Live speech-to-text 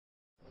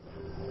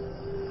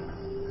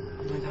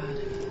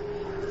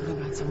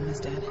someone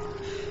is dead.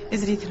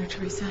 Is it Ethan or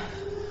Teresa?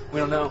 We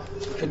don't know.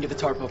 We couldn't get the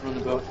tarp open on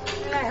the boat.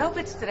 Well, I hope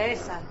it's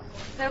Teresa.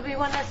 There'll be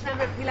one less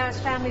member of Pilar's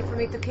family for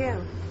me to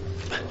kill.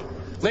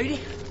 Lady,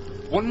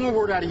 one more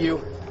word out of you,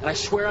 and I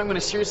swear I'm going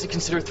to seriously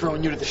consider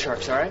throwing you to the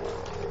sharks, all right?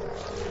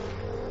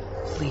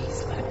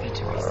 Please let it be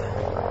Teresa.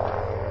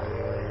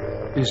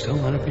 Please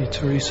don't let it be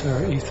Teresa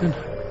or Ethan.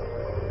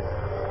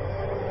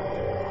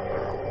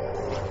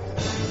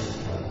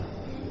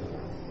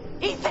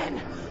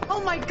 Ethan!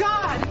 Oh my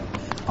God!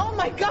 Oh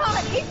my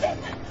God! Ethan!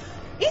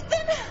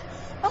 Ethan!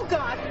 Oh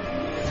God!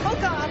 Oh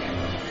God!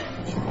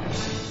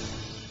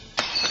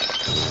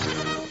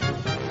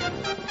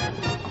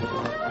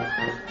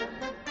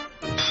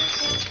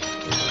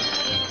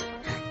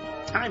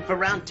 Time for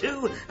round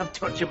 2 of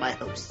Torture My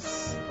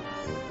Hosts.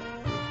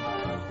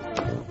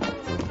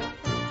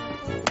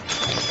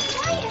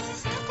 Why is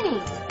this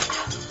happening?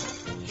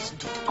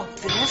 Isn't it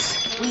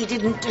obvious? We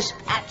didn't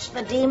dispatch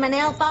the demon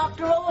elf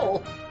after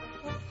all.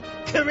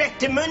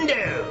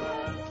 Correctamundo!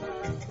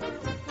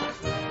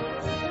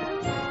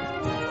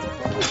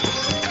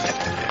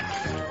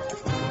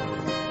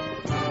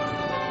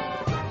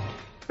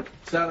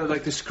 Sounded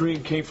like the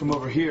scream came from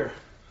over here.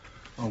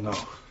 Oh, no.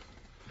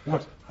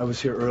 What? I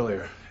was here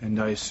earlier, and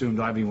I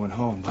assumed Ivy went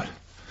home, but...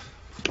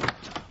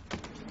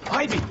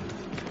 Ivy!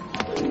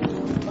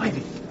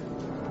 Ivy!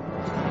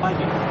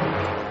 Ivy!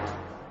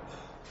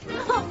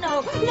 Oh,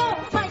 no, no,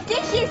 my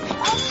dishes!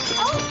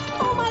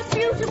 Oh, my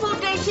beautiful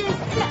dishes!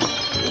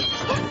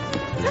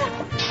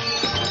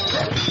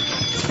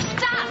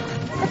 Stop!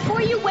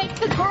 Before you wake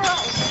the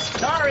girls!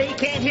 Sorry,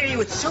 can't hear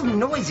you. It's so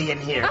noisy in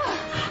here.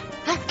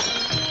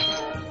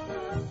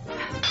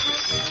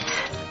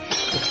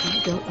 If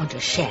you don't want to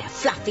share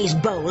Fluffy's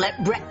bowl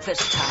at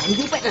breakfast time,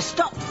 you better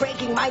stop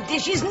breaking my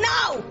dishes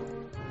now!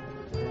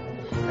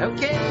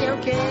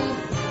 Okay.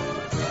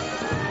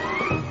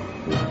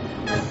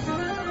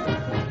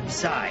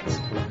 Besides,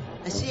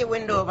 I see a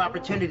window of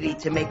opportunity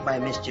to make my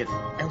mischief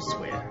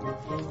elsewhere.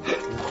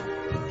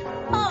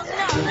 Oh, no,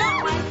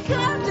 not my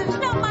curtains!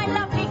 Not my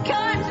lovely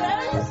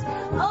curtains!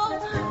 Oh,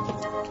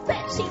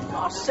 Betsy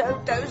Moss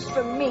sewed those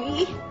for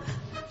me.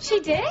 She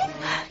did?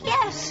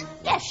 Yes,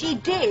 she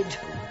did.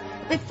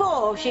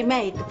 Before she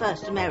made the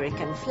first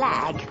American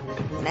flag.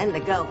 And then the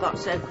girl got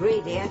so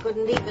greedy I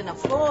couldn't even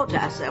afford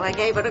her, so I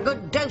gave her a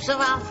good dose of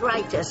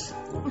arthritis.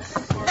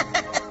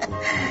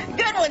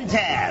 Good one,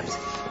 Tabs.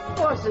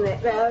 Wasn't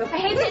it, though? I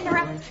hate to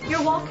interrupt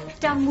your walk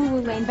down Woo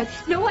Woo Lane, but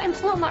Noah and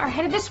Paloma are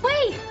headed this way.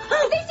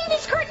 If they see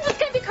these curtains, it's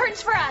going to be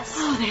curtains for us.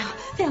 Oh,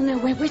 they'll know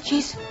we're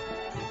witches.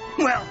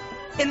 Well,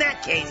 in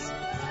that case...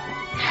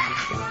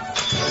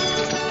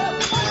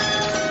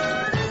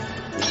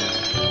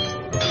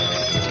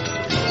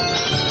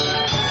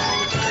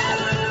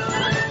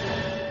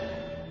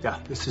 Yeah,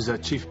 this is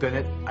Chief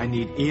Bennett. I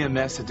need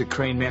EMS at the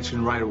Crane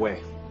Mansion right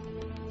away.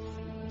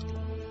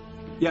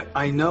 Yeah,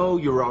 I know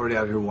you were already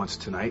out here once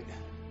tonight.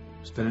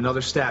 There's been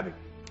another stabbing.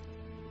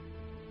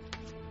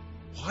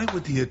 Why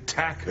would the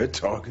attacker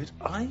target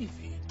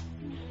Ivy?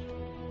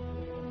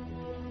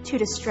 To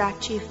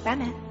distract Chief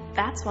Bennett,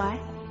 that's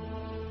why.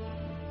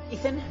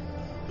 Ethan?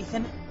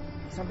 Ethan?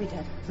 Please don't be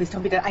dead. Please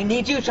don't be dead. I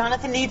need you.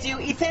 Jonathan needs you.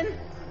 Ethan?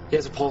 He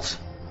has a pulse.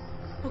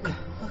 Okay,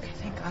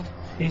 thank God.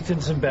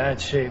 Ethan's in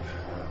bad shape.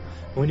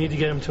 We need to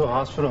get him to a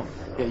hospital.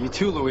 Yeah, you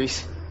too,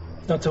 Luis.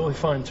 Not till we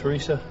find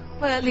Teresa.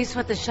 Well, at least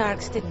what the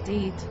sharks didn't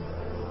eat.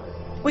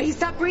 Wait, he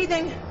stopped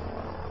breathing.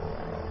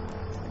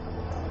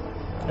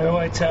 How do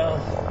I tell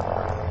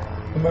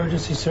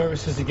emergency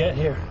services to get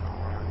here?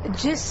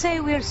 Just say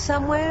we're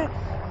somewhere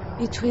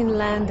between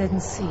land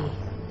and sea.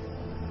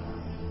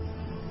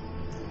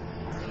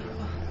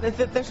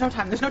 There's no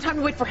time. There's no time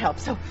to wait for help,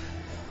 so...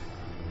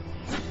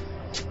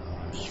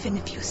 Even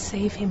if you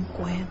save him,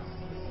 Gwen,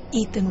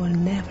 Ethan will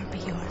never be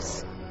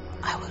yours.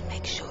 I will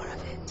make sure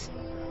of it.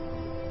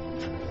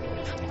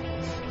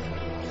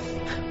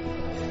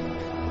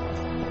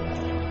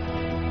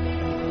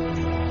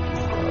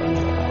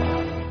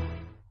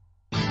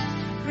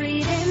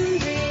 Breathe in,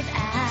 breathe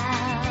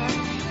out.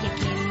 You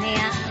keep me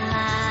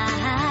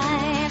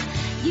alive.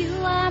 You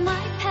are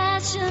my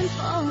passion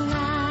for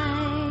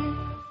life.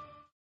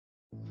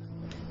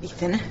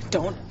 Ethan,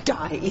 don't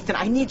die. Ethan,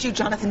 I need you.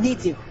 Jonathan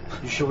needs you.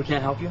 You sure we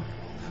can't help you?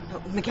 No,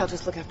 Miguel,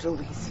 just look after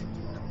Louise.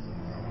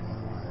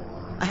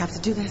 I have to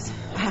do this.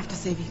 I have to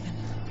save Ethan.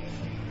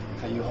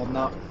 How you holding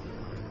up?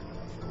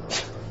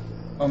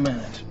 I'll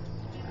manage.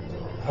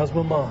 How's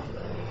my mom?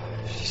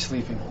 She's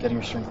sleeping, getting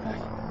her strength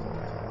back.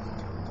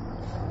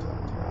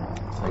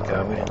 Thank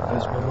God we didn't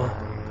lose my mom.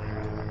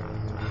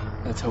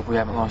 Let's hope we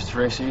haven't lost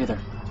Teresa either.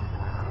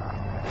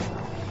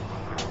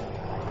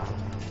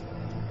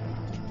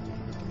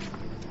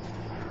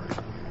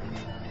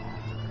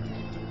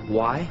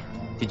 Why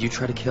did you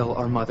try to kill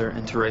our mother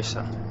and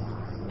Teresa?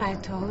 I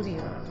told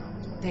you,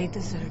 they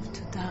deserve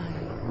to die.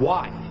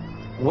 Why?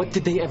 What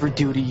did they ever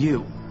do to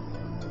you?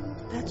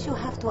 That you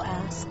have to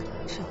ask.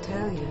 She'll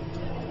tell you.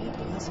 It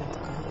wasn't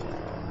good.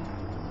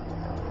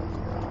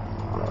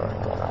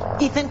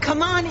 Ethan,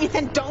 come on,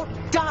 Ethan,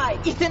 don't die.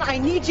 Ethan, I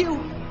need you.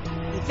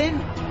 Ethan?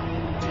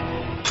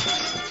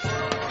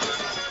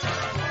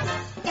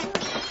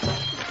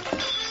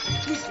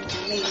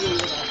 me, you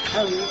little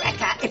home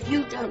wrecker. If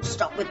you don't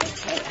stop with the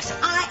chaos,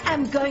 I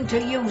am going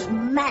to use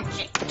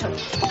magic to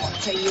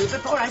torture you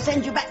before I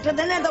send you back to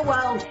the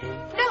netherworld.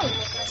 No,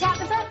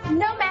 Tabitha,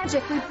 no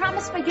magic. We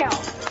promised Miguel.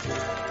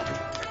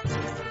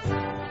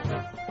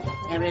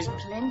 There is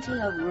plenty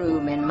of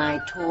room in my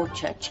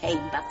torture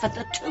chamber for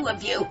the two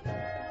of you.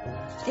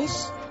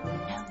 This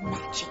no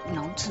magic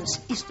nonsense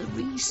is the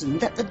reason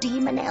that the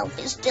demon elf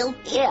is still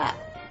here.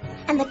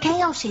 And the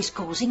chaos he's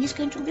causing is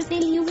going to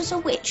reveal you as a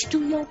witch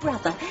to your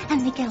brother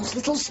and Miguel's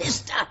little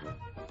sister.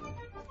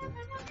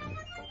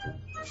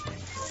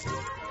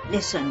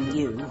 Listen,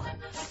 you.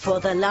 For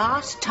the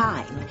last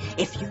time,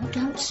 if you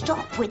don't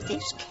stop with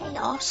this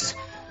chaos,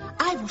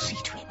 I will see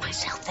to it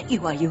myself that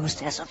you are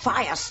used as a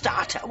fire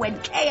starter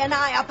when Kay and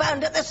I are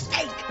burned at the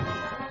stake.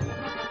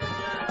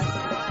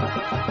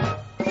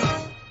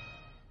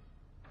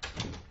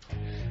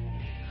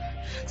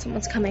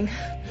 Someone's coming.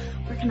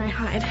 Where can I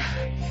hide?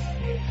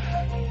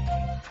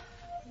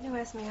 You know,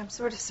 Esme, I'm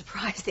sort of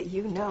surprised that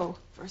you know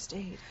first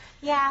aid.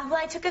 Yeah, well,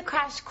 I took a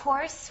crash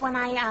course when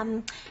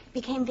I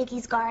became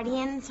Vicky's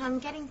guardian, so I'm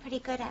getting pretty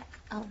good at...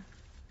 Oh.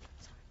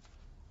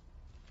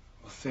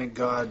 Well, thank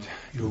God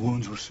your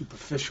wounds were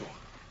superficial.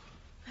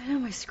 I know,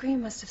 my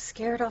scream must have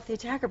scared off the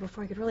attacker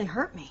before he could really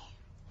hurt me.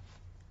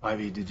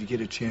 Ivy, did you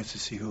get a chance to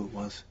see who it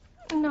was?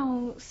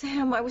 No,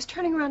 Sam, I was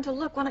turning around to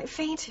look when I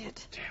fainted.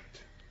 Damn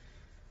it.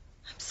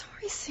 I'm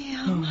sorry,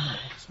 Sam.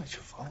 It's not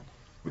your fault.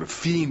 What a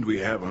fiend we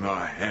have on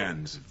our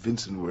hands. If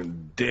Vincent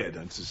weren't dead,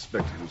 I'd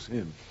suspect it was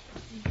him.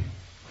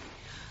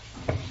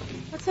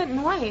 What's that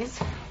noise?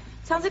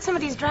 Sounds like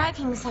somebody's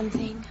dragging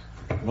something.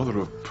 Mother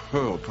of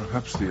pearl,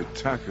 perhaps the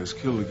attacker's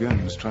killed again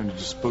and is trying to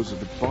dispose of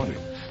the body.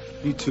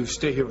 You two,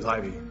 stay here with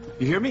Ivy.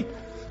 You hear me?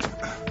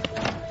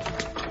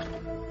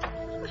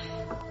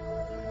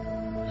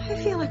 I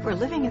feel like we're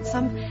living in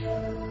some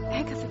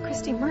Agatha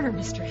Christie murder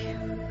mystery.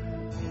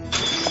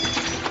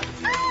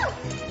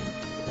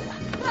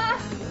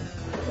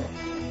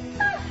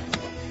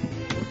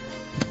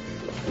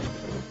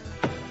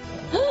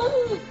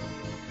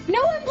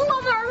 No one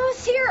Paloma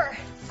who's here.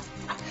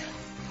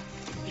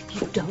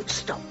 If you don't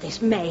stop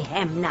this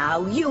mayhem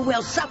now, you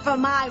will suffer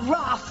my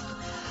wrath.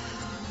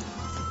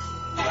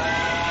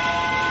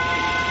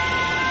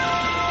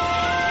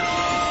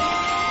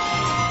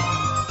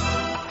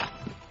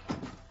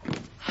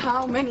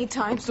 How many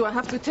times do I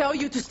have to tell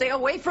you to stay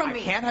away from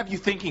me? I can't have you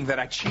thinking that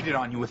I cheated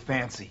on you with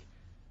Fancy.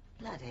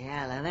 Bloody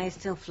hell, are they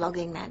still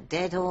flogging that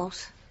dead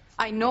horse?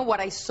 I know what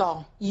I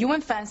saw. You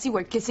and Fancy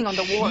were kissing on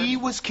the wharf. He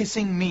was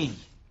kissing me.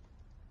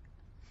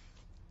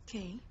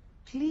 Okay,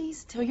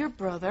 please tell your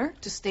brother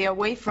to stay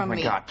away from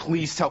me. Oh my God,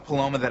 please tell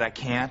Paloma that I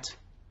can't.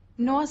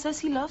 Noah says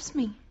he loves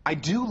me. I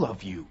do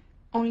love you.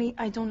 Only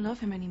I don't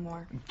love him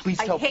anymore. Please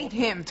I tell hate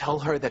him. Tell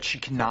her that she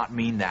cannot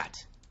mean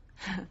that.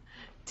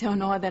 Tell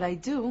Noah that I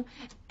do,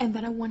 and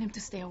that I want him to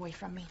stay away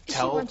from me.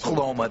 Tell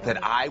Paloma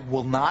that I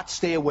will not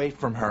stay away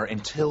from her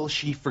until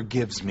she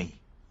forgives me.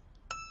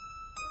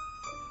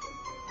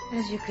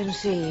 As you can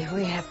see,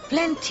 we have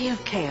plenty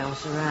of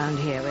chaos around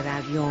here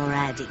without your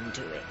adding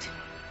to it.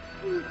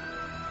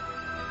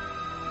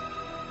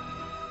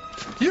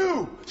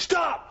 You!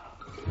 Stop!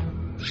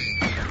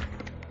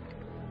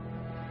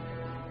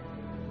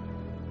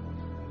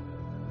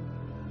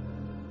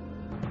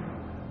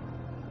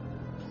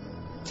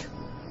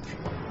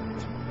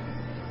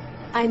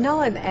 I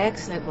know an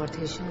excellent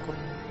mortician, Gwen.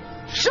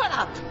 Shut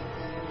up!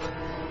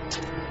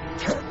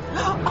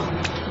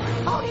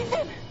 Oh,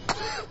 Ethan!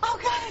 Oh,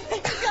 God,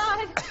 thank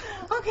God!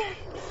 Okay.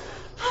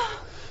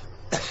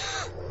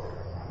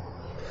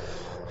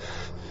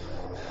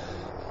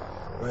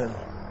 Well,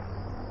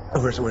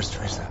 where's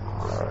Teresa?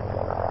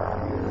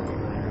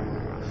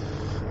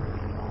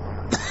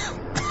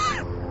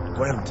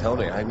 Gwen, tell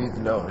me. I need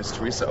to know. Is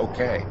Teresa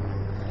okay?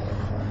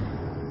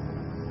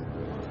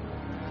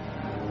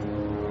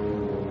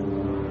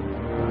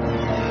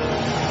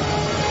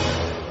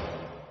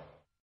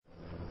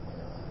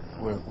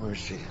 Where is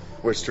she?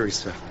 Where's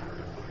Teresa?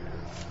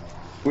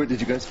 Where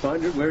did you guys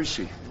find her? Where is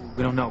she?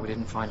 We don't know. We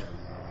didn't find her.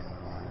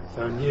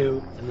 Found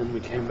you, and then we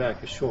came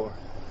back ashore.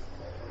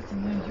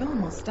 You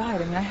almost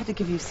died. I mean, I had to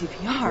give you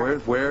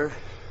CPR. Where?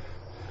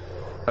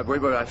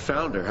 I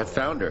found her. I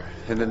found her.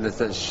 And then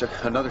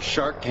another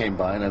shark came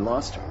by, and I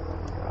lost her.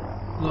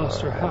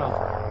 Lost her how?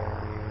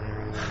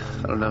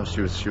 I don't know.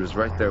 She was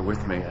right there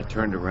with me. I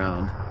turned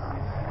around.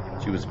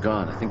 She was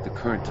gone. I think the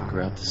current took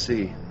her out to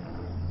sea.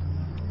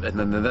 And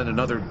then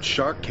another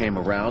shark came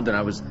around, and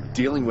I was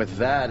dealing with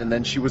that, and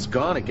then she was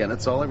gone again.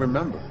 That's all I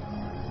remember.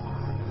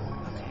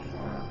 Okay.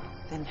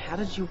 Then how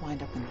did you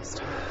wind up in this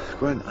town?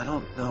 Gwen, I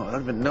don't know. I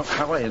don't even know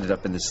how I ended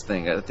up in this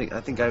thing. I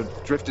think I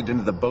drifted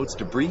into the boat's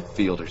debris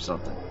field or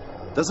something.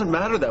 Doesn't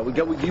matter that.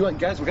 You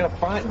guys, we gotta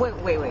find... Wait.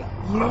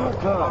 You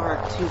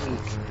are too weak.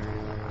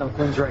 No,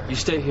 Gwen's right. You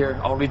stay here.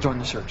 I'll rejoin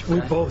the search. Okay?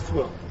 We both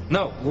will.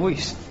 No,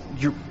 Luis,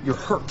 you're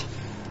hurt.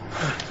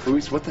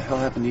 Luis, what the hell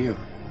happened to you?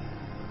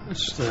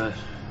 Just,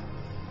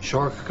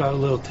 shark got a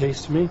little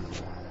taste of me.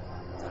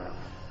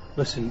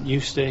 Listen, you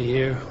stay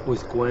here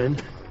with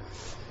Gwen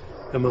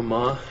and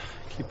Mama.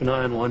 Keep an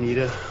eye on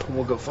Juanita, and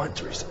we'll go find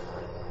Teresa.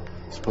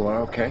 Is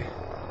Pilar okay?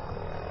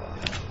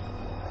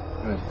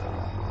 Good.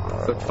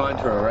 But find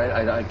her, all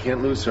right? I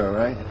can't lose her, all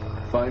right?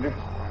 Find her.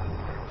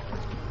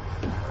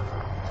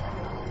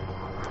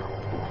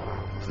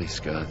 Please,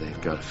 God,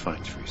 they've got to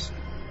find Teresa.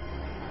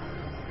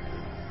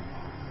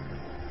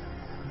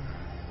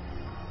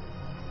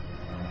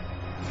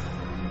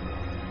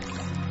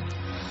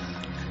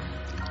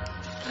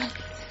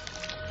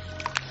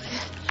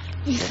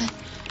 Ethan.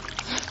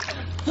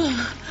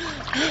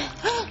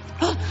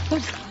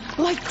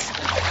 Lights.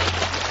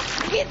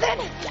 Ethan!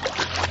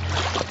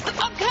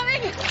 I'm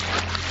coming!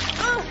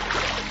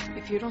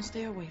 If you don't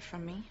stay away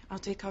from me, I'll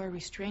take out a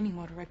restraining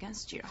order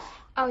against you.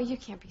 Oh, you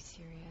can't be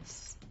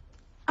serious.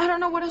 I don't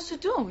know what else to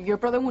do. Your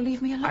brother won't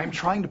leave me alone. I'm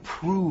trying to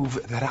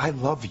prove that I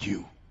love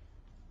you.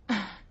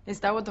 Is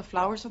that what the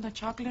flowers on the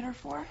chocolate are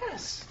for?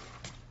 Yes.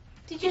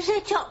 Did you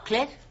say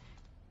chocolate?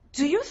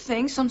 Do you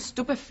think some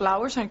stupid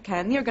flowers and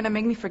candy are gonna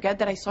make me forget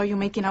that I saw you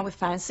making out with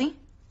Fancy?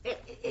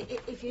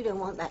 If you don't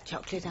want that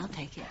chocolate, I'll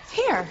take it.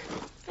 Here,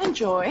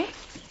 enjoy.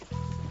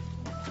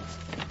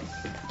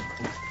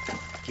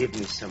 Give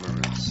me some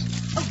of this.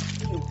 Oh,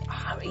 you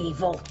are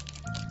evil.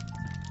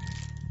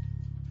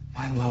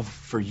 My love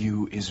for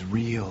you is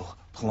real,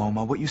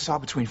 Paloma. What you saw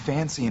between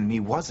Fancy and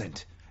me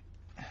wasn't.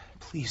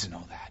 Please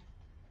know that.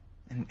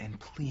 And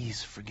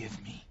please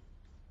forgive me.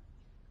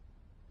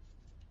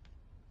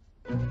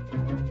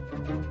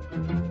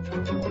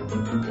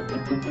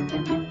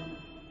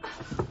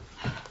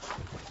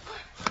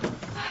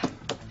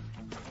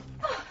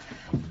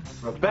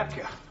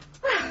 Rebecca.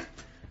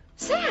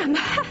 Sam!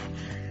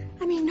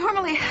 I mean,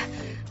 normally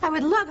I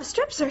would love a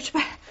strip search,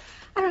 but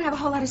I don't have a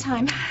whole lot of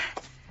time.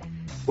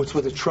 What's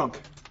with the trunk?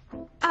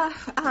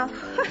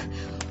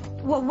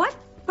 Well,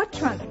 what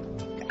trunk?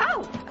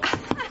 Oh!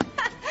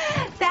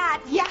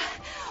 That, yeah.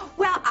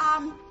 Well,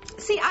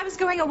 see, I was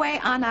going away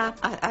on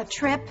a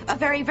trip, a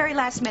very, very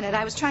last minute.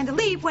 I was trying to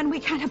leave when we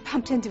kind of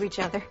bumped into each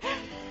other.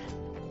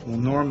 Well,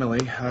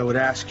 normally I would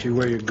ask you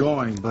where you're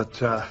going,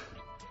 but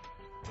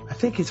I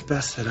think it's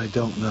best that I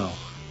don't know.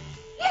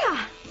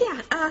 Yeah,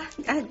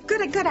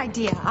 good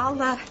idea.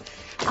 I'll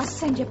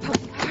send you a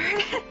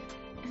postcard.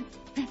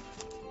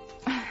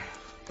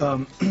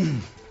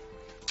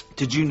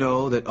 Did you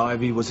know that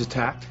Ivy was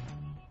attacked?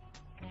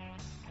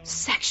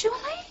 Sexually?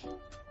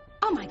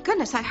 Oh, my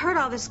goodness, I heard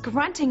all this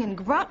grunting and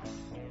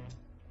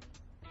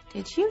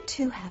Did you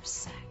two have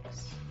sex?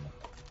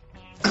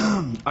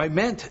 I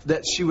meant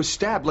that she was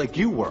stabbed like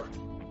you were.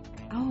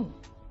 Oh.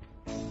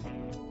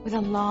 With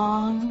a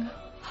long,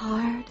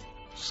 hard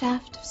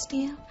shaft of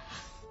steel?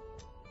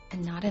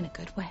 And not in a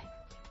good way.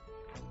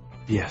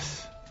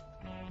 Yes.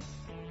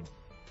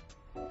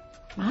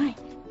 My.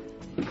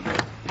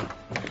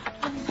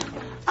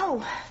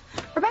 Oh,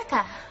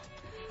 Rebecca.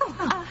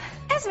 Oh,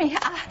 Esme,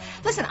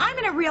 listen, I'm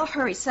in a real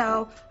hurry,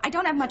 so I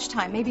don't have much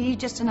time. Maybe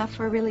just enough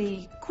for a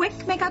really quick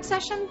makeout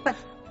session, but...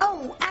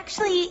 Oh,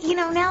 actually,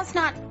 now's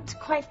not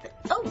quite the...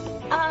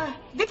 Oh,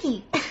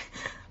 Vicky.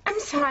 I'm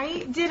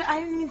sorry. I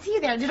didn't even see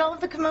you there. Did all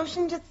of the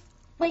commotion just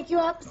wake you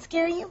up,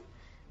 scare you?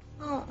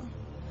 Oh.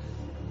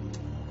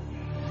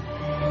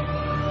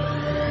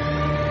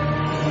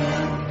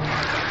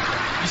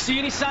 You see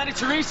any sign of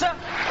Teresa?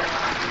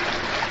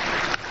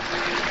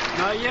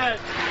 Not yet.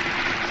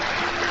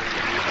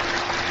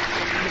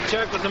 Let me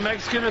check with the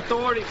Mexican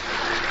authorities.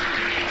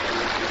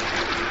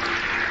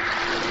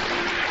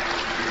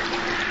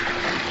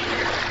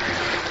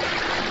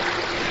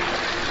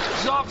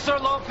 This is Officer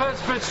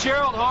Lopez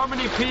Fitzgerald,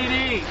 Harmony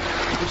PD.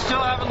 We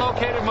still haven't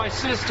located my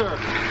sister.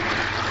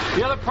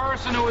 The other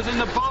person who was in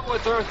the boat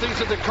with her thinks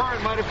that the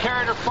current might have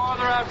carried her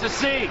farther out to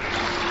sea.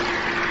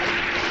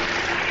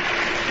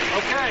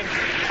 Okay.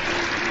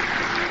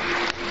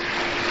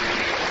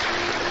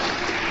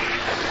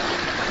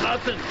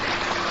 Nothing.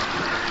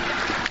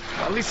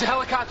 At least the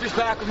helicopter's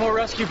back with more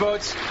rescue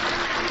boats.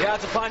 The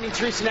odds of finding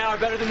Teresa now are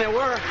better than they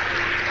were.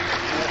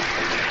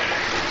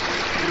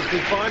 If we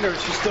find her,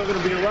 she's still going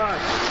to be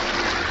alive.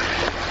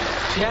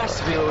 She has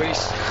to be,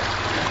 Luis.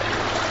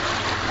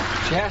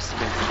 She has to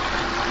be.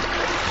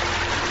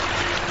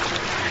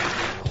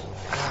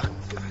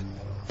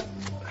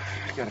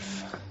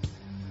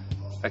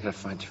 I gotta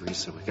find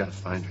Teresa. We gotta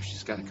find her.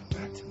 She's gotta come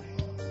back to me.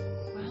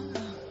 Well,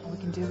 all we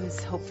can do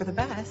is hope for the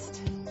best.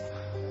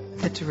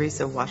 That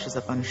Teresa washes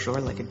up on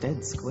shore like a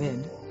dead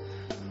squid.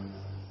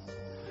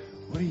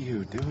 What are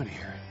you doing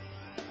here?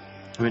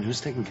 I mean, who's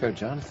taking care of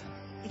Jonathan?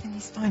 Ethan,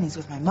 he's fine. He's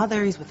with my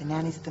mother. He's with the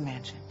nannies at the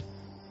mansion.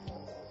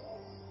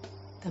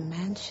 The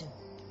mansion.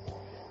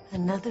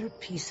 Another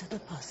piece of the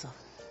puzzle.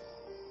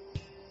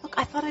 Look,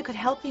 I thought I could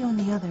help you and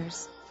the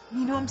others.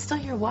 I'm still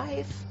your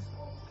wife.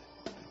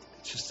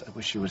 It's just, I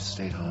wish you would have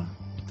stayed home.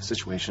 The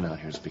situation out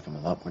here has become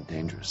a lot more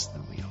dangerous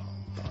than we all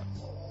thought.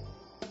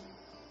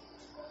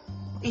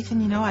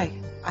 Ethan, I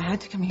had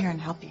to come here and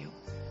help you.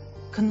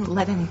 Couldn't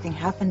let anything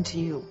happen to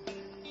you.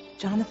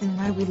 Jonathan and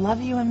I, we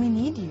love you and we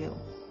need you.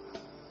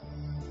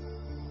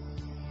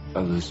 If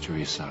I lose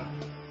Teresa,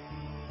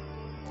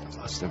 I've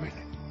lost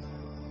everything.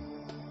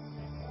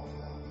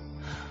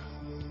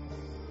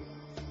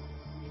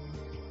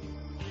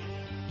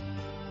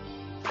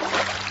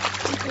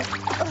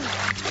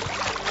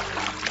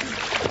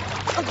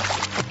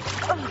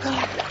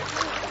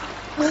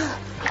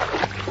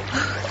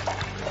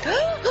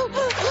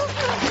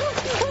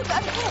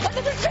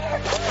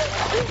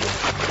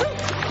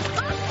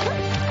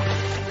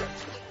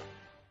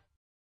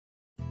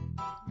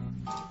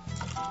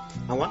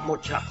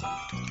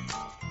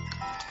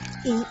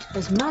 Eat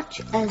as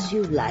much as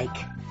you like.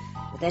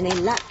 With any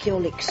luck,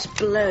 you'll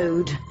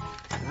explode.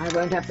 And I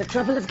won't have the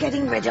trouble of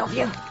getting rid of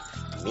you.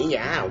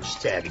 Meow,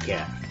 Tabby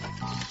Cat.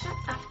 Shut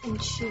up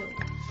and chew.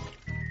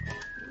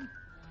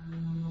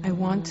 I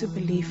want to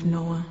believe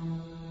Noah.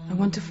 I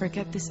want to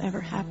forget this ever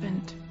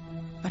happened.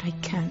 But I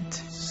can't.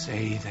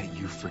 Say that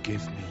you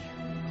forgive me,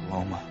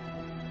 Paloma.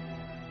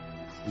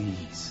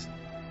 Please.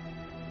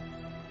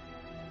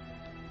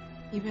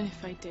 Even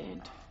if I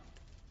did,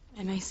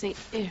 and I say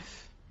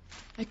if,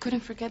 I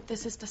couldn't forget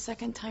this is the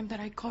second time that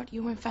I caught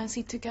you and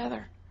Fancy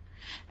together.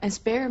 And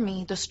spare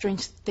me the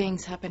strange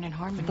things happen in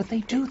Harmony. But they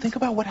do. Think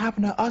about what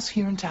happened to us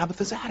here in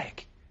Tabitha's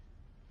attic.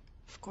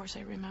 Of course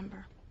I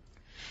remember.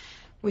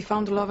 We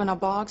found love in a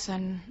box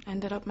and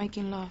ended up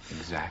making love.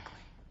 Exactly.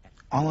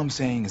 All I'm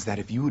saying is that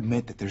if you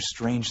admit that there's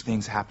strange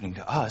things happening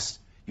to us,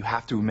 you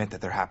have to admit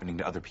that they're happening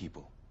to other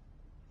people.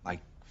 Like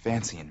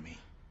Fancy and me.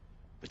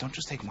 But don't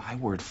just take my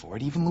word for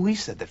it. Even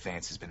Luis said that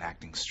Fancy's been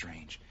acting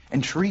strange.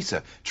 And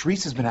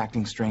Teresa's been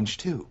acting strange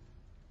too.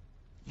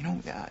 You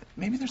know,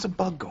 maybe there's a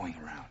bug going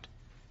around.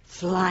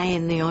 Fly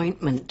in the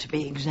ointment, to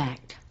be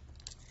exact.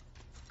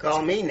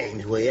 Call me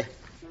names, will you?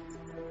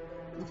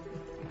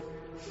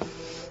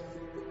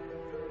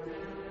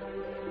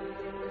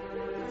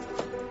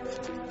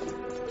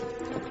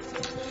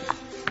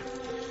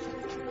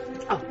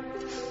 Oh,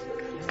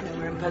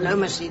 Noah and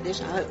Paloma see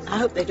this. I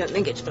hope they don't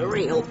think it's for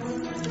real.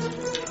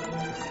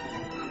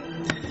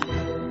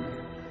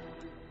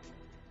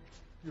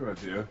 You're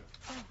right, dear.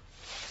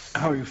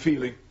 How are you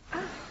feeling?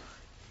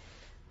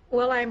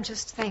 Well, I'm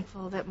just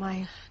thankful that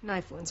my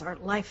knife wounds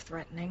aren't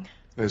life-threatening.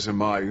 As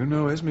am I. You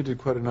know, Esme did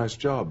quite a nice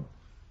job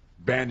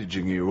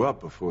bandaging you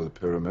up before the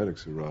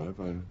paramedics arrive.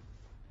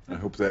 I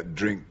hope that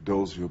drink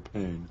dulls your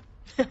pain.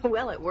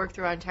 Well, it worked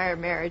through our entire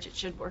marriage. It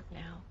should work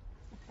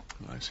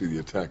now. I see the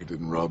attacker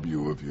didn't rob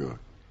you of your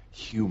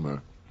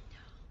humor.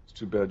 It's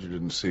too bad you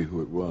didn't see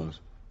who it was.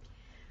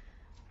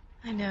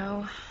 I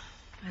know.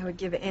 I would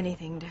give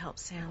anything to help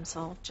Sam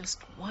solve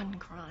just one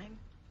crime.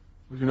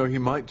 Well, you know, he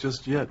might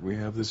just yet. We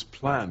have this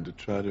plan to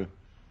try to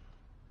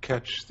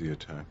catch the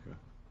attacker.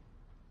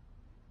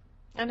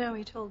 I know,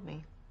 he told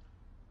me.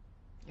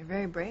 You're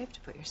very brave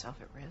to put yourself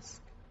at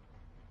risk.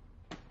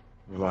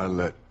 Well, I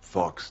let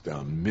Fox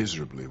down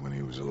miserably when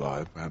he was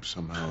alive. Perhaps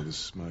somehow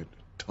this might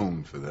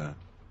atone for that.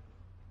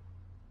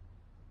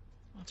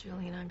 Well,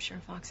 Julian, I'm sure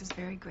Fox is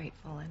very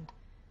grateful, and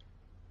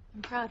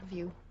I'm proud of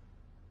you.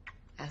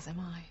 As am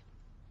I.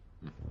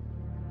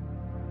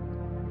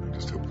 I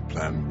just hope the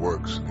plan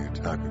works and the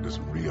attacker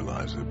doesn't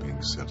realize they're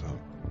being set up.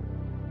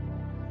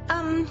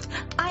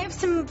 I have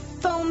some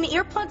foam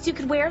earplugs you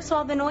could wear so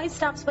all the noise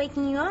stops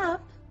waking you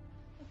up.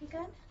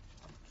 That'd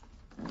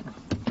be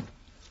good.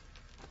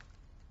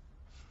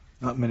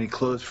 Not many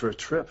clothes for a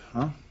trip,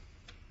 huh?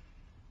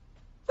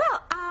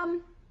 Well,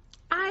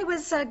 I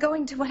was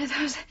going to one of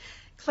those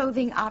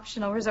clothing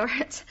optional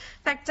resorts. In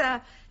fact,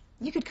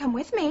 you could come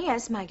with me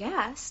as my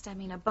guest. I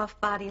mean, a buff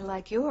body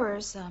like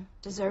yours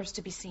deserves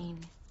to be seen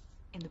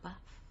in the buff.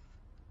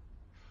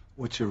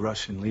 What's your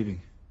rush in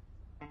leaving?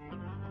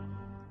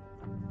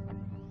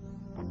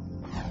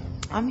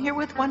 I'm here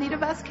with Juanita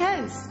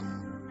Vasquez.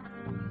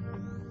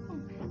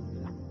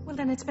 Well,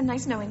 then it's been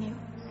nice knowing you.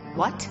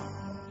 What?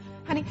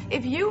 Honey,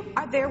 if you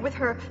are there with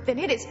her, then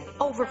it is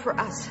over for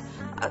us.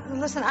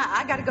 Listen,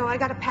 I gotta go. I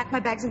gotta pack my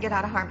bags and get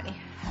out of Harmony.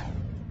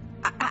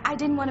 I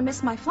didn't want to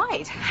miss my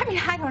flight. I mean,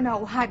 I don't know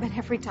why, but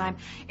every time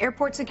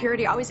airport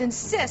security always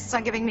insists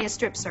on giving me a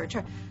strip search.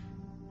 Or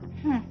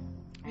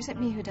is it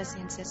me who does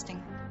the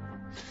insisting?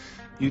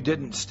 You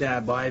didn't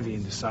stab Ivy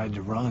and decide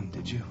to run,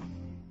 did you?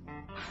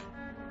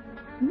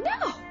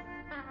 No.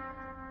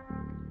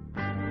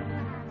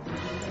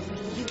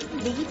 You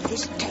leave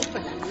this table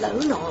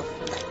alone, or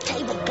the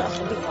tablecloth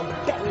will be your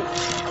belly.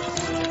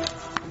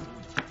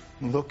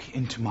 Look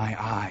into my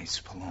eyes,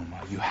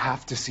 Paloma. You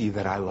have to see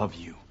that I love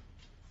you.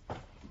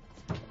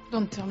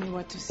 Don't tell me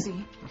what to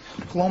see.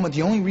 Paloma,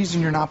 the only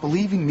reason you're not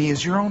believing me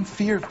is your own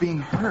fear of being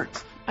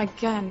hurt.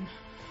 Again.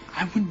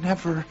 I would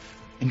never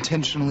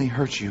intentionally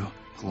hurt you,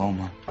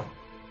 Paloma.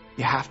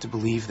 You have to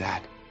believe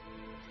that.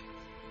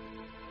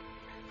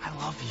 I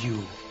love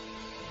you.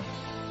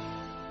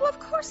 Well, of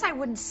course I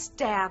wouldn't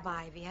stab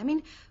Ivy. I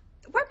mean,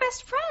 we're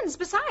best friends.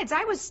 Besides,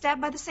 I was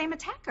stabbed by the same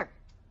attacker.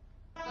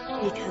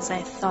 Because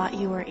I thought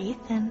you were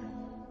Ethan.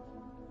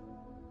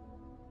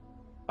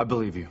 I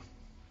believe you.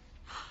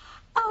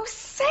 Oh,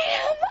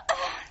 Sam!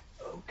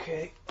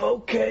 Okay.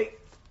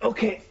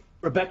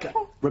 Rebecca.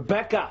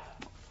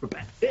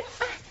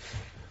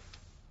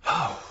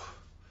 Oh.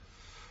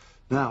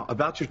 Now,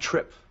 about your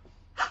trip.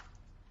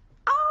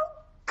 Oh,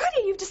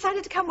 goody, you've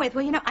decided to come with.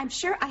 Well, you know, I'm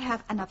sure I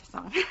have another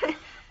phone.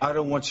 I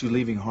don't want you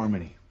leaving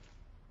Harmony.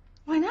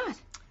 Why not?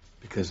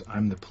 Because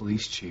I'm the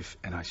police chief,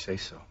 and I say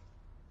so.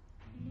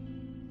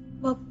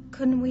 Well,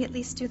 couldn't we at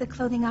least do the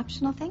clothing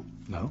optional thing?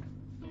 No?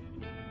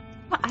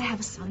 Well, I have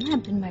a sun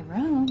lamp in my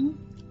room.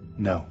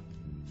 No.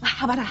 Well,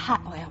 how about a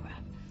hot oil rub?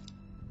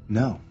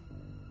 No.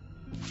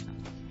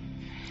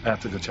 I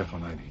have to go check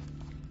on Ivy.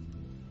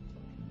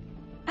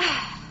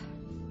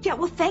 Yeah,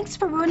 well, thanks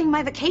for ruining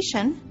my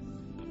vacation.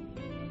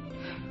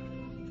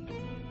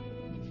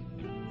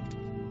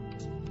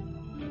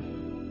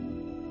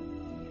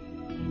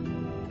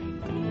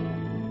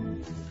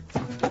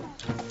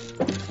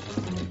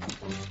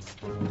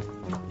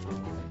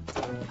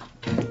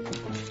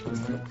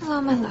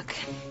 Paloma, look.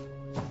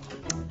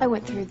 I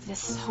went through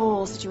this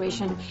whole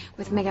situation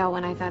with Miguel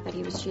when I thought that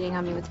he was cheating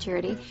on me with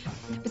Charity.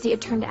 But see,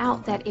 it turned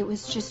out that it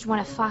was just one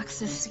of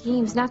Fox's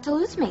schemes not to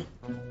lose me.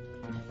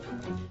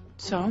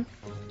 So?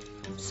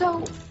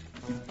 So,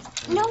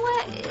 you know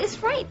what? It's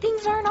right.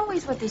 Things aren't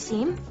always what they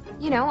seem.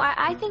 You know,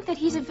 I think that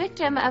he's a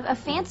victim of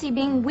Fancy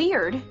being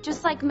weird,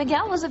 just like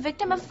Miguel was a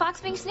victim of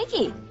Fox being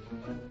sneaky.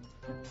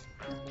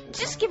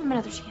 Just give him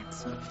another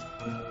chance.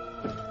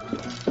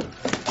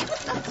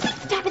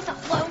 Tabitha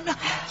alone.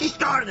 He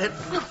started it.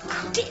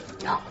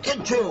 No.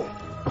 Get two.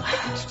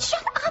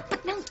 Shut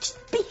up. Now just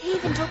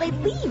behave until they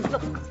leave.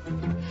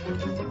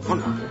 Oh,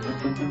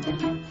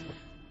 no.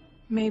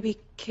 Maybe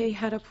Kay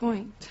had a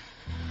point.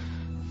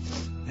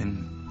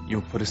 And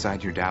you'll put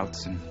aside your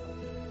doubts and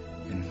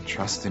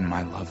trust in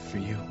my love for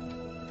you.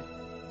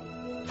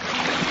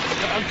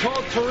 I'm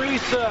told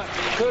Teresa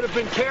could have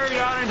been carried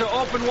out into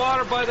open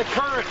water by the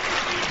current.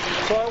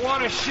 So I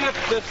want to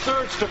shift the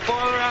search to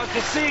farther out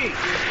to sea,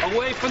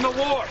 away from the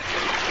wharf.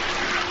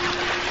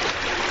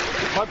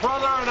 My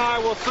brother and I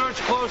will search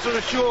closer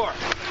to shore.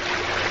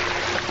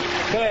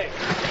 Okay.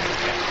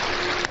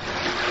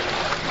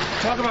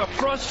 Talk about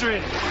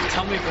frustrating.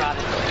 Tell me about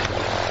it.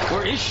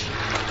 Where is she?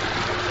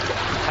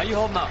 How you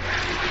holding up?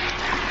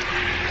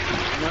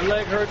 My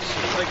leg hurts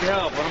like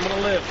hell, but I'm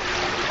gonna live.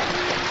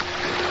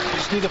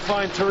 Just need to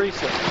find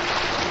Teresa.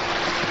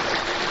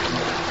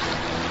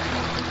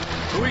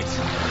 Luis!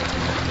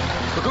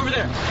 Look over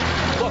there!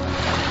 Look!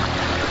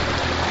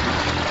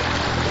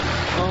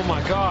 Oh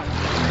my God.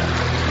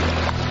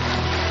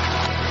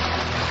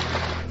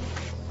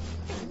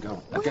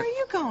 Where are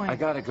you going? I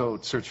gotta go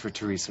search for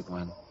Teresa,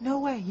 Glenn. No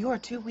way. You are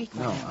too weak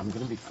for No, him. I'm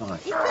gonna be fine.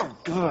 Ethan! Oh,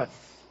 God.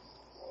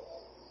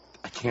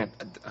 I can't.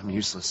 I'm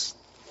useless.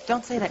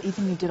 Don't say that,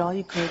 Ethan. You did all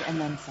you could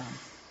and then some.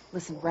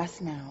 Listen,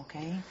 rest now,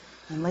 okay?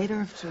 And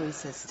later, if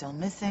Teresa is still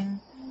missing,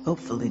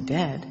 hopefully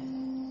dead,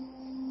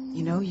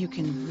 you know, you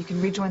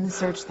can rejoin the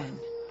search then.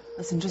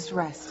 Listen, just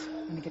rest.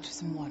 I'm gonna get you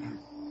some water.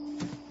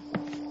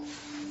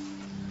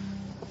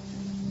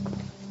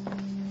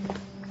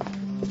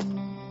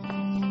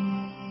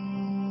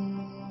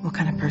 What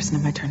kind of person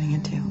am I turning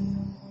into?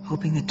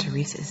 Hoping that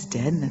Teresa is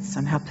dead and that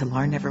somehow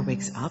Pilar never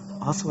wakes up,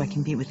 also I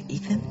can be with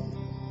Ethan?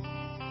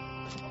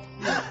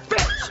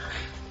 Bitch!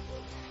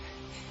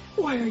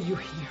 Why are you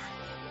here?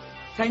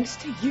 Thanks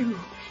to you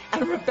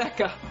and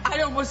Rebecca,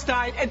 I almost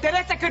died, and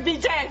Teresa could be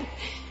dead.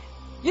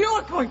 You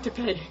are going to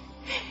pay.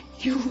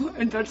 You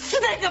and that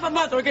snake of a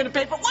mother are going to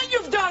pay for what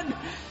you've done.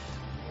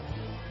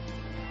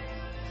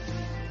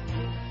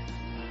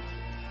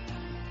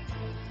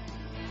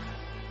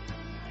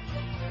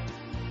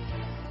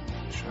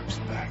 Shark's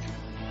back.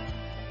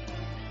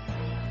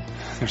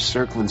 They're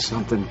circling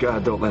something.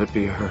 God, don't let it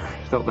be her.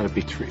 Don't let it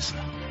be Teresa.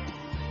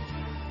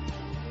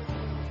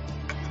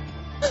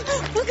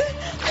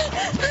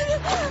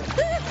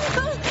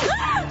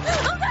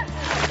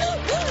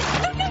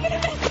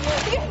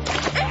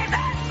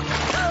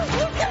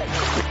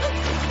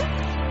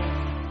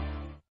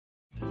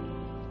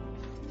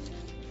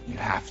 You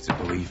have to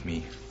believe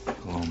me,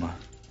 Paloma.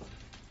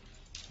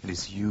 It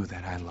is you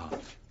that I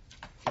love.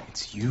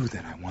 It's you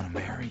that I want to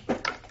marry.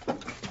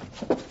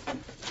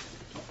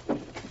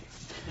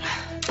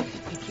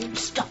 If you'd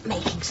stop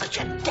making such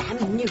a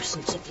damn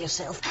nuisance of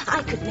yourself,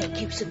 I could make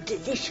you some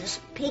delicious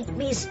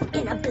pygmies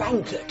in a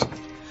blanket.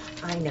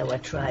 I know a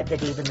tribe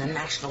that even the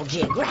National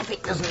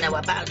Geographic doesn't know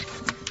about.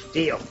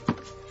 Deal.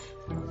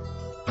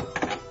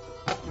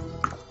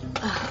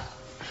 Oh,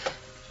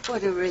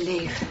 what a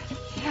relief.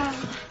 Yeah.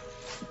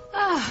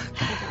 Oh,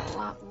 could have got a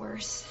lot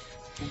worse.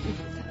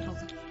 That little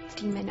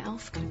demon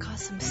elf could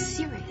cause some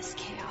serious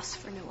chaos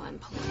for Noah and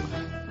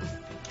Paloma.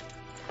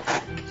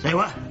 Say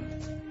what?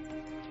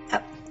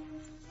 Now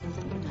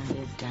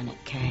you've done it,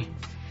 Kay.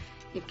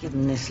 You've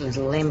given this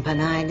little imp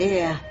an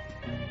idea.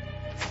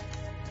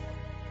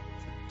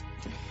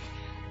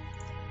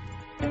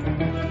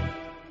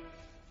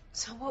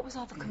 So what was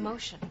all the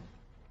commotion?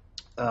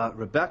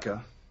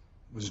 Rebecca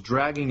was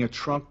dragging a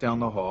trunk down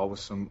the hall with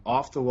some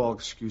off-the-wall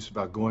excuse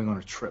about going on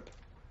a trip.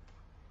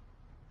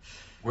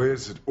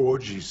 Where's it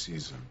orgy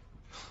season?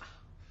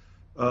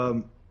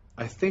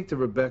 I think that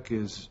Rebecca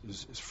is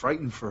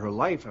frightened for her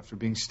life after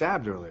being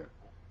stabbed earlier.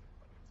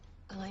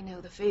 Well, I know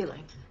the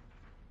feeling.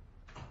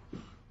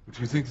 But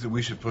do you think that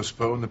we should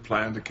postpone the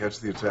plan to catch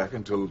the attack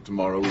until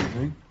tomorrow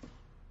evening?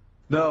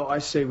 No, I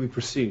say we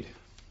proceed.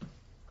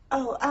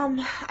 Oh,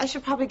 I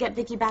should probably get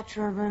Vicky back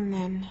to her room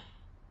then.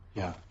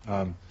 Yeah,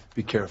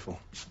 be careful.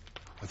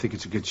 I think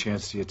it's a good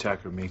chance the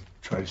attacker may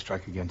try to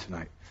strike again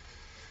tonight.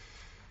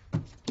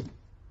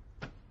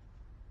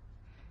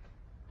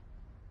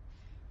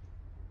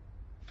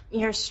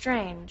 You're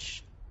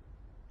strange,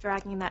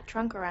 dragging that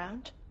trunk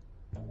around.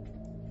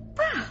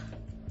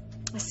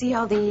 I see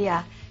all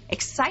the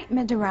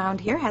excitement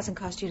around here hasn't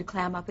caused you to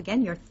clam up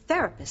again, your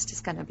therapist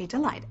is going to be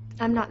delighted.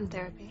 I'm not in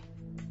therapy.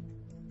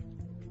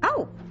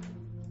 Oh.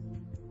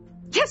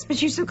 Yes,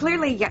 but you so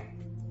clearly...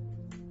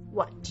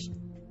 What?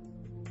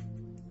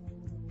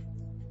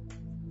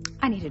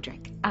 I need a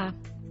drink.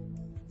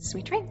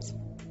 Sweet dreams.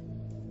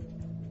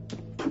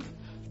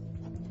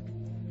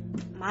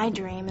 My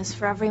dream is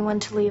for everyone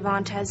to leave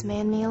Aunt Esme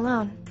and me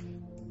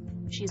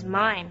alone. She's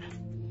mine.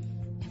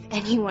 If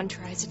anyone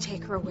tries to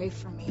take her away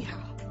from me,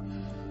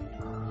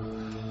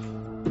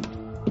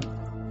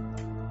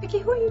 Vicky,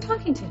 who are you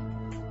talking to?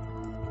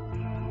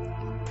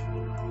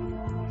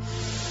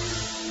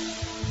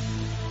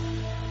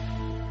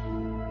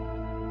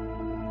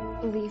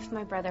 leave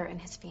my brother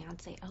and his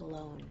fiancée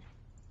alone.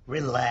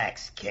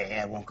 Relax, Kay.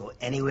 I won't go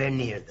anywhere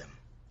near them.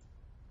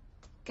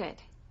 Good.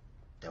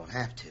 Don't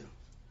have to.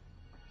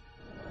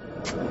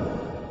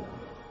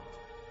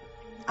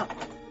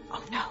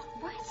 Oh no.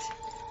 What?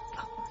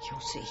 Oh, you'll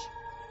see.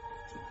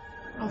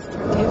 I'll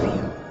forgive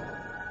you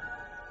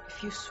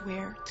if you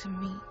swear to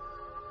me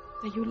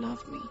that you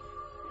love me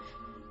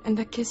and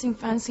that kissing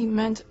Fancy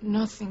meant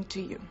nothing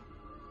to you.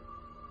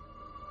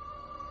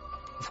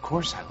 Of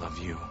course I love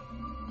you,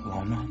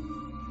 Loma.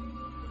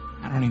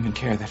 I don't even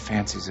care that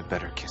Fancy's a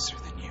better kisser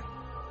than you.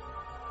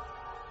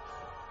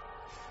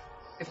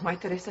 If my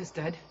Teresa's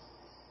dead,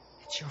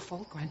 it's your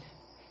fault, Gwen.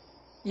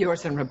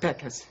 Yours and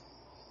Rebecca's.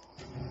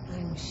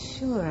 I'm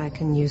sure I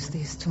can use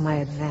these to my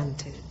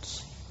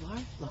advantage. Laura,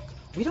 look,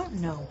 we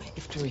don't know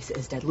if Teresa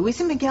is dead. Luis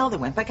and Miguel, they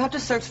went back out to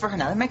search for her.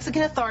 Now the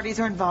Mexican authorities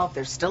are involved.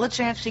 There's still a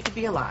chance she could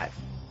be alive.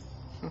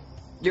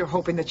 You're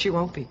hoping that she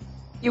won't be.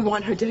 You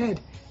want her dead,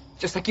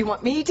 just like you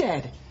want me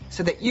dead,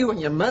 so that you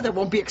and your mother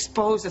won't be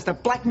exposed as the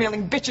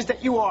blackmailing bitches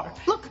that you are.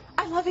 Look,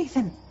 I love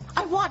Ethan.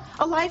 I want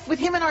a life with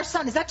him and our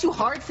son. Is that too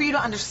hard for you to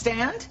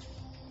understand?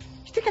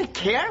 You think I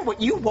care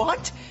what you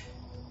want?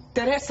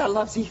 Teresa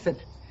loves Ethan.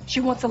 She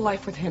wants a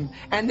life with him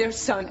and their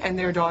son and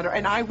their daughter,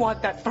 and I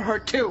want that for her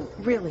too.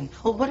 Really?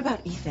 Well, what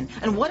about Ethan?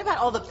 And what about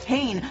all the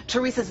pain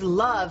Teresa's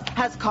love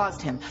has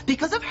caused him?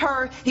 Because of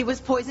her, he was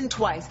poisoned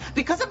twice.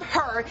 Because of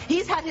her,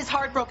 he's had his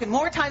heart broken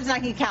more times than I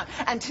can count.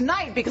 And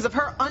tonight, because of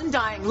her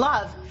undying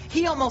love,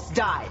 he almost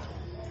died.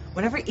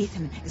 Whenever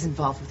Ethan is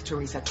involved with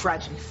Teresa,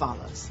 tragedy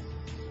follows.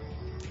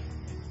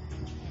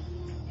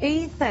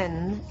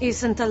 Ethan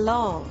isn't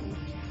alone.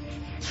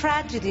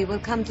 Tragedy will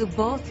come to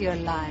both your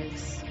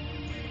lives.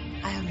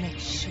 I'll make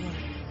sure.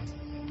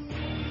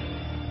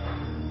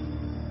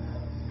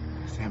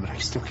 Damn it, I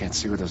still can't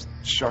see where those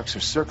sharks are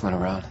circling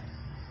around.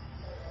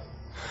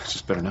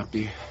 Just better not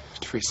be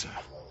Teresa.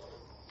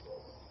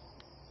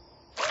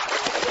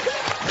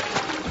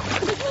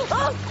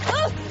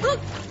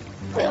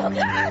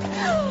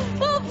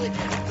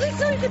 Please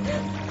don't do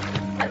this.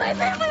 And my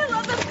family, I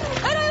love them,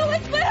 and I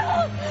always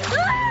will.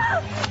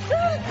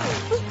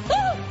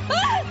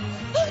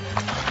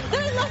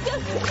 I love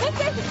them.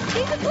 Okay,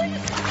 Ethan,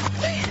 please.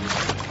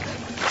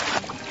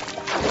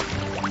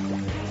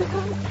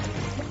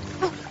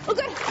 Oh,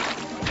 good.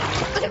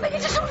 Okay, make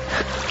it just short.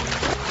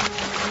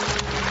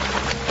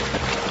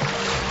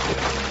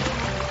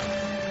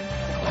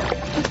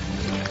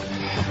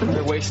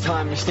 They waste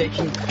time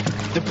mistaking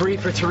debris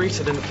for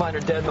Teresa than to find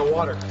her dead in the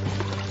water.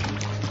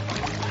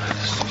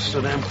 It's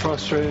so damn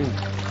frustrating.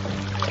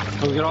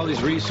 We got all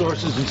these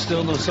resources and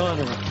still no sign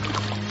of her.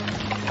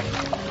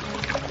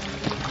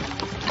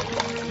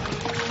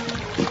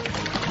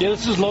 Yeah,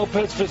 this is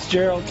Lopez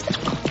Fitzgerald.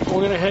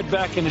 We're gonna head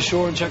back into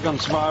shore and check on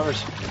the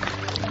survivors.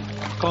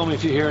 Call me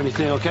if you hear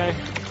anything, okay?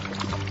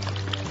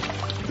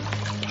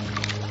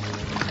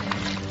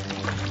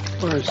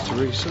 Where is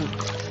Teresa?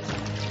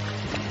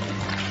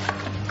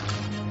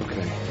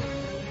 Okay.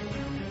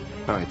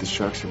 All right, the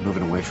sharks are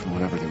moving away from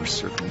whatever they were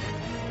circling.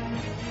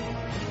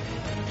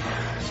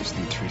 I just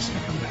need Teresa to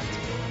come back to me.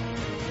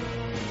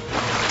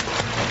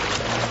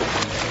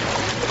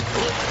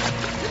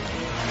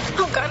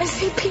 Oh, God, I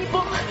see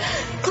people.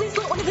 Please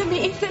let one of them be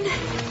Ethan.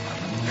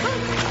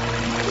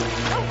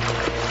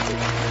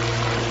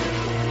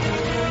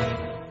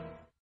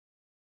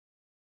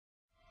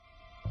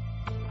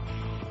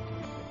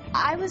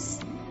 I was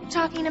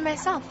talking to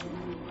myself.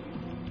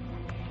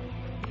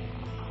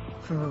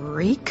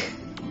 Freak.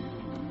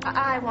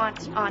 I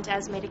want Aunt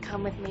Esme to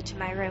come with me to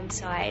my room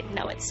so I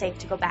know it's safe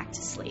to go back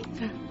to sleep.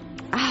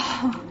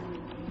 Oh,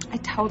 I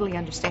totally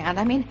understand.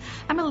 I mean,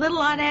 I'm a little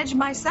on edge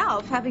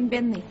myself, having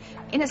been the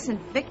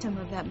innocent victim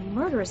of that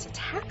murderous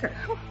attacker.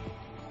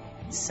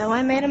 So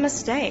I made a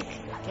mistake.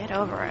 Get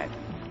over it.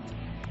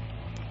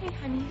 Hey,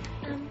 honey.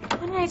 Why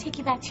don't I take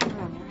you back to your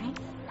room, all right?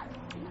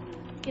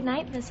 Good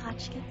night, Miss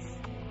Hotchkiss.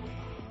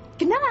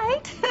 Good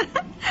night.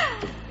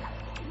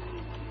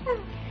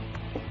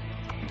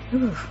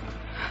 Ooh,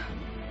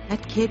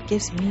 that kid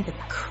gives me the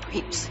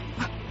creeps.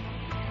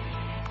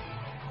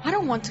 I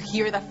don't want to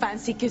hear that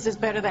Fancy kisses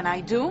better than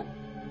I do.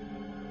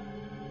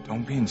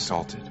 Don't be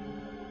insulted.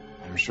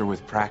 I'm sure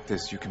with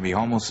practice you can be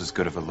almost as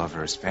good of a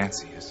lover as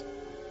Fancy is.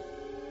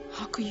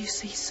 How could you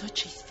say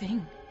such a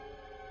thing?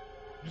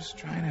 I'm just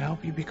trying to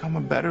help you become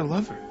a better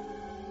lover.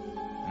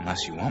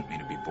 Unless you want me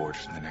to be bored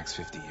for the next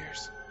 50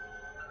 years.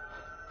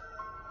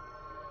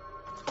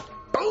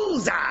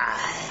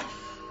 Bullseye!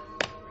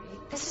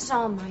 This is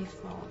all my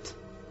fault.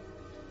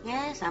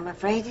 Yes, I'm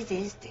afraid it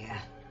is,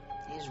 dear.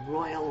 His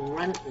royal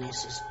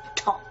runtness is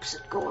tops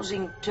at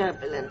causing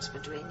turbulence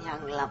between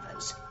young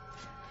lovers.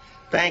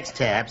 Thanks,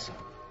 Tabs.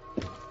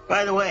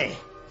 By the way,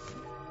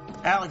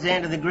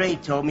 Alexander the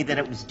Great told me that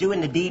it was doing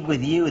the deed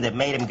with you that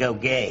made him go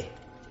gay.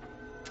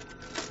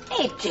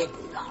 It did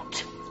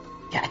not.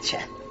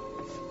 Gotcha.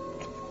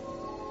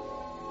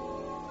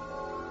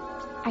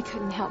 I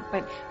couldn't help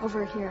but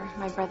overhear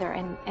my brother,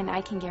 and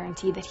I can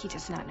guarantee that he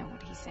does not know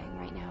what he's saying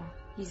right now.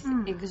 He's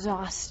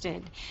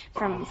exhausted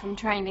from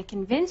trying to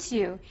convince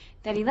you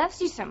that he loves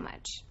you so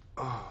much.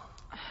 Oh,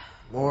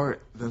 more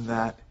than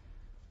that,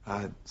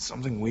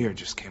 something weird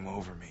just came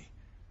over me.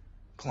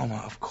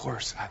 Paloma, of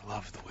course I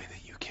love the way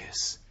that you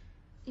kiss.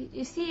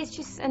 You see, it's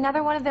just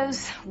another one of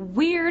those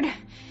weird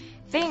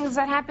things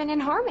that happen in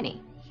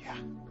Harmony.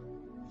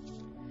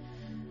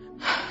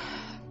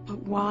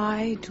 But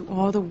why do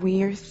all the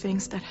weird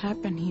things that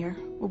happen here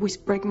always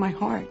break my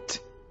heart?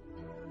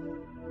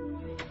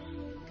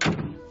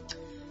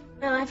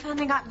 Well, I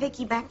finally got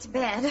Vicky back to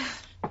bed.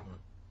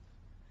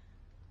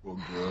 Poor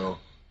girl.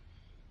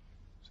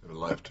 Said her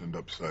life turned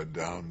upside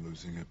down,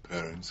 losing her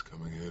parents,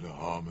 coming here to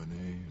Harmony,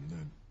 and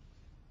then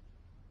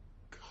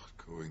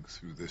going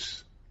through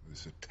this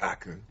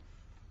attacker.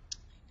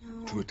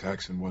 No. 2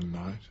 attacks in one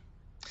night.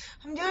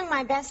 I'm doing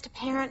my best to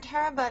parent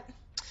her, but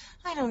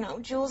I don't know,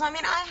 Jules. I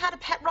mean, I had a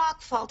pet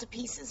rock fall to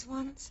pieces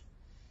once.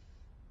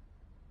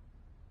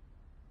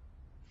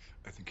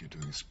 I think you're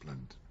doing a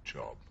splendid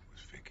job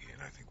with Vicky, and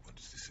I think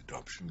once this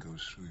adoption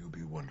goes through, you'll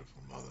be a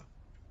wonderful mother.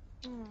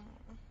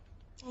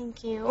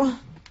 Thank you.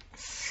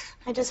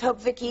 I just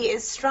hope Vicky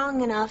is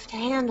strong enough to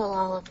handle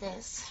all of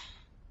this.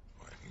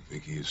 I think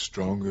Vicky is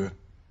stronger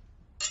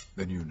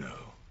than you know.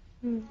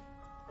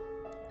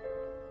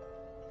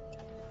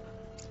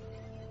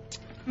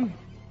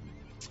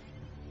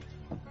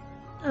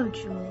 Oh,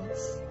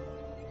 Jules.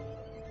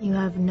 You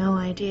have no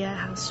idea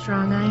how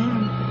strong I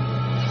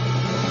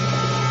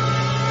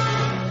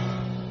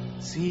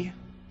am. See,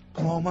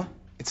 Paloma,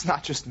 it's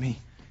not just me.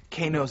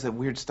 Kay knows that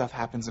weird stuff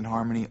happens in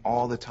Harmony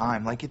all the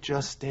time, like it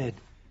just did.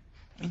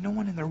 I mean, no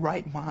one in their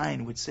right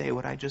mind would say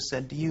what I just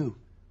said to you.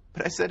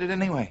 But I said it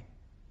anyway.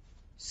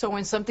 So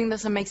when something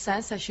doesn't make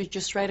sense, I should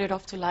just write it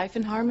off to life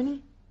in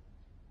Harmony?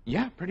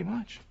 Yeah, pretty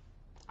much.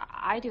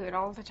 I do it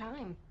all the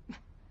time.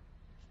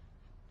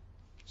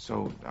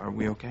 So, are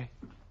we okay?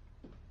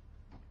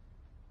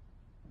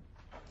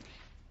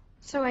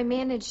 So I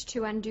managed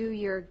to undo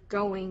your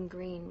going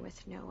green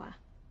with Noah.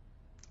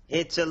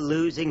 It's a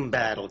losing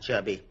battle,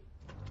 Chubby.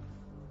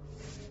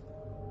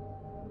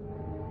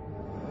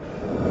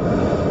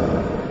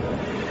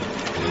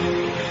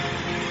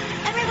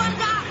 Everyone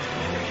duck!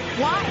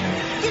 What?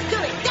 Just do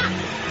it, duck!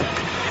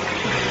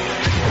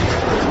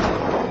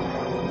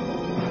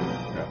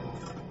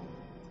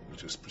 We'll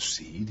just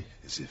proceed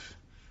as if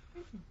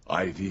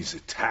Ivy's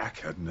attack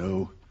had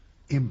no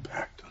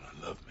impact on our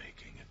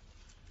lovemaking. And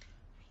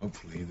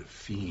hopefully the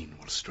fiend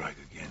will strike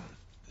again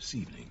this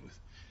evening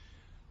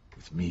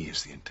with me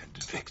as the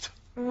intended victim.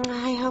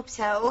 I hope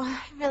so. I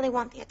really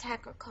want the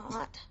attacker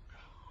caught.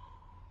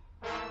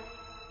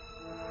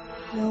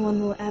 No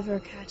one will ever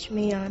catch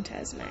me, Aunt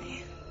Esme.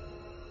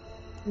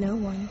 No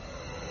one.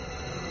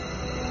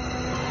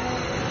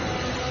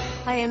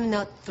 I am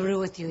not through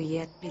with you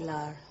yet,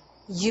 Pilar.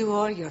 You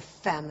or your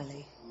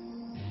family.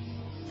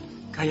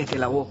 Cállate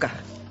la boca.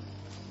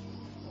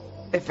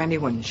 If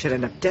anyone should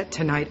end up dead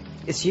tonight,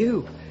 it's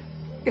you.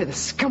 You're the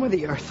scum of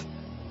the earth.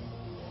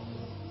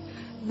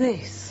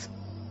 This,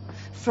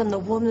 from the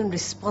woman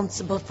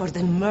responsible for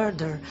the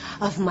murder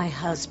of my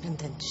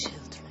husband and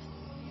children.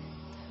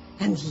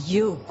 And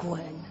you,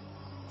 Gwen.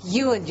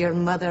 You and your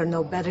mother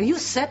know better. You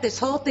set this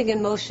whole thing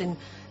in motion.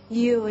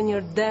 You and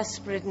your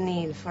desperate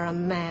need for a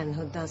man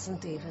who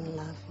doesn't even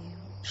love you.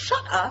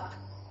 Shut up.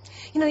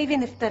 You know,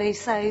 even if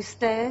Teresa is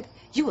dead,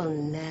 you will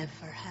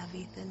never have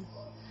Ethan.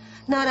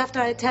 Not after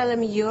I tell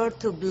him you're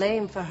to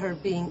blame for her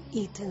being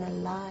eaten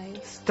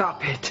alive.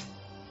 Stop it.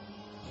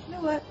 You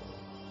know what?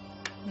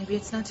 Maybe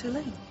it's not too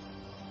late.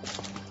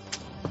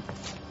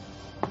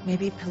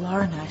 Maybe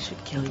Pilar and I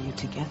should kill you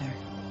together.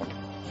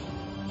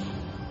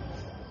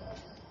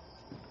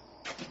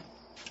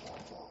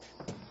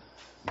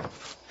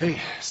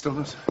 Hey, still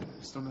no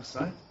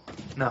sign?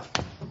 No.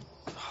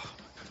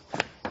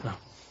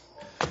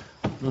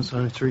 No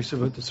sign of Teresa,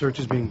 but the search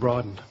is being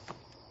broadened.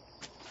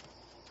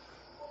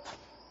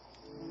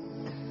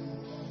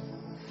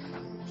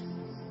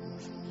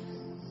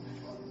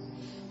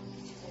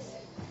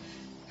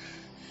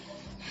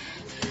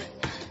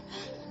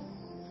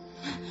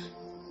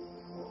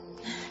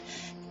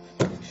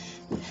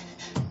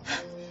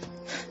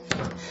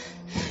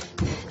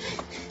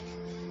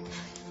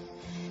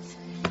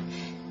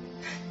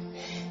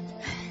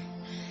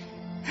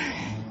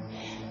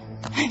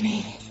 I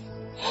made it.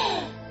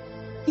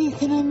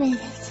 Ethan, I made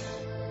it.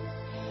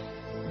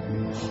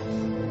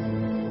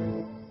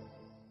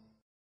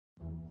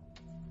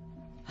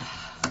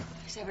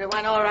 Is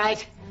everyone all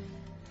right?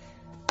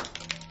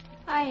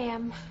 I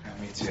am.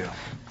 Yeah, me too.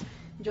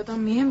 Yo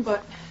también,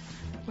 but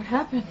what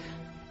happened?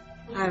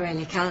 I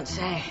really can't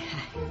say.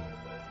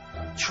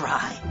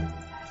 Try.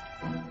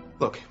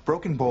 Look,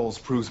 broken bowls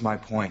proves my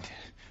point.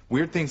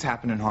 Weird things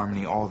happen in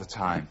Harmony all the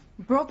time.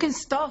 Broken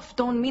stuff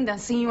don't mean that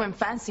seeing you in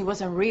Fancy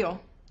wasn't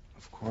real.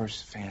 Of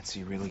course,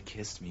 Fancy really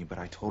kissed me, but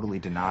I totally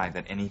deny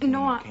that anything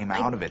No, came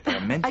out of it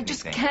that meant I anything.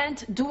 just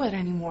can't do it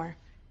anymore.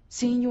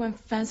 Seeing you in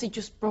Fancy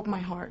just broke my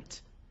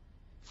heart.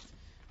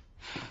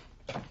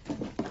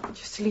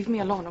 Just leave me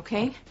alone,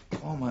 okay?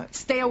 Alma,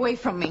 Stay away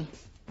from me.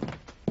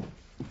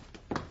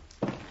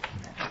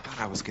 I thought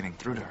I was getting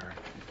through to her.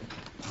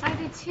 I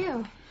did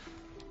too.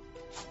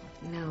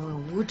 Noah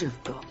would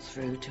have got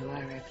through to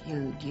her if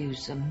you'd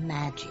used some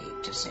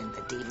magic to send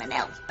the demon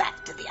elf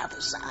back to the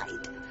other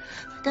side.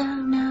 But oh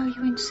no,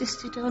 you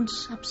insisted on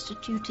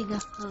substituting a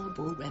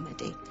herbal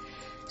remedy.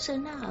 So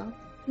now,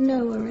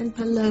 Noah and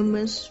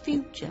Paloma's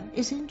future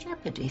is in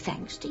jeopardy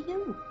thanks to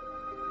you.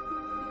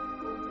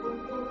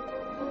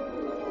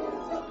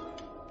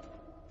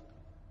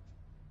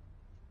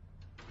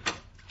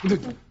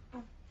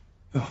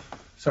 Oh,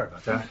 sorry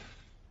about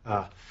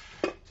that.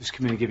 Just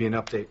come in to give you an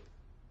update.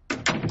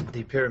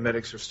 The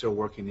paramedics are still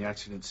working the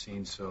accident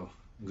scene, so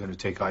I'm going to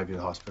take Ivy to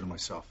the hospital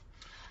myself.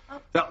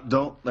 Now,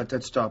 don't let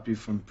that stop you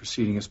from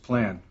proceeding as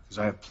planned, because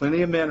I have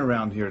plenty of men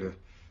around here to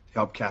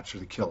help capture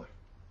the killer.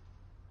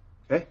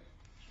 Okay?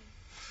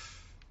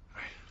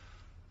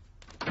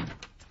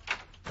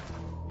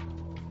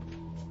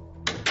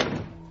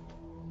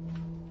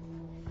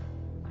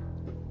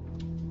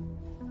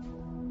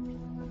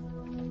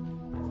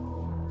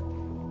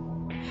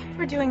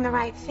 We're doing the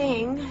right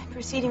thing,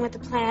 proceeding with the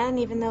plan,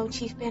 even though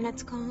Chief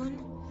Bennett's gone.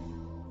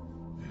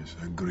 Yes,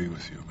 I agree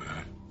with you, but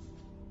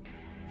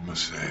I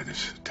must say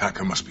this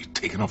attacker must be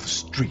taken off the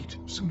street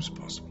as soon as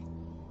possible.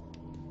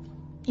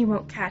 You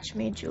won't catch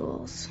me,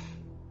 Jules.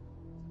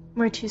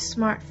 We're too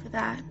smart for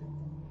that.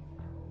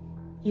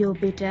 You'll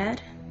be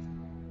dead,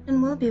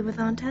 and we'll be with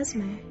Aunt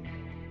Esme.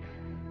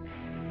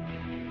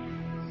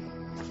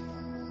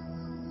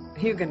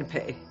 You're gonna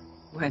pay.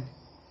 When?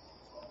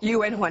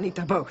 You and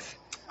Juanita both.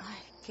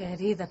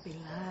 Querida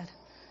Pilar,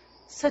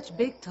 such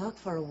big talk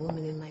for a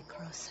woman in my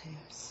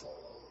crosshairs.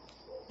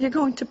 You're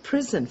going to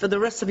prison for the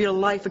rest of your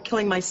life for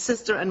killing my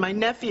sister and my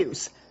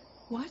nephews.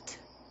 What?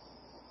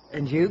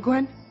 And you,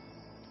 Gwen?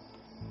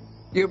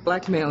 Your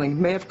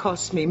blackmailing may have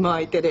cost me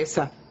my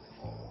Teresa.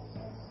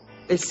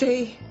 They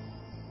say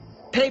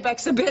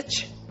payback's a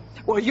bitch.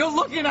 Well, you're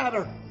looking at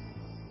her.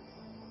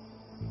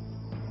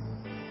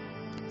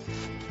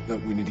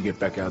 Look, we need to get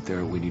back out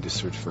there. We need to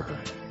search for her.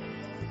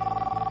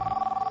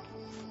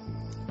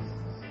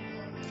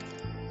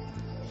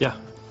 Yeah.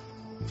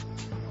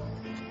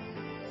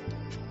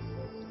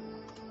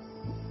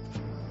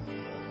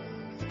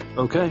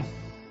 Okay.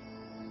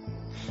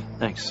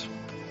 Thanks.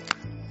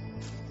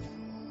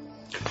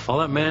 All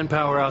that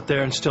manpower out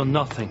there and still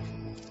nothing.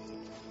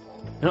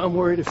 And I'm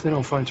worried if they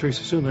don't find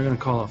Teresa soon, they're going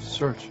to call off the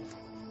search.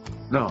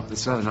 No,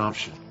 that's not an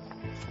option.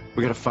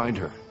 We gotta find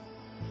her.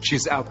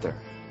 She's out there.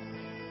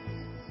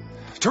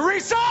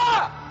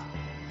 Teresa!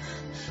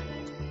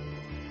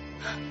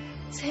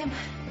 Sam.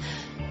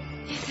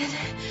 Ethan.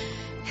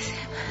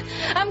 Sam.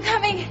 I'm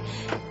coming.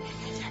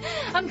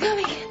 I'm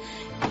coming.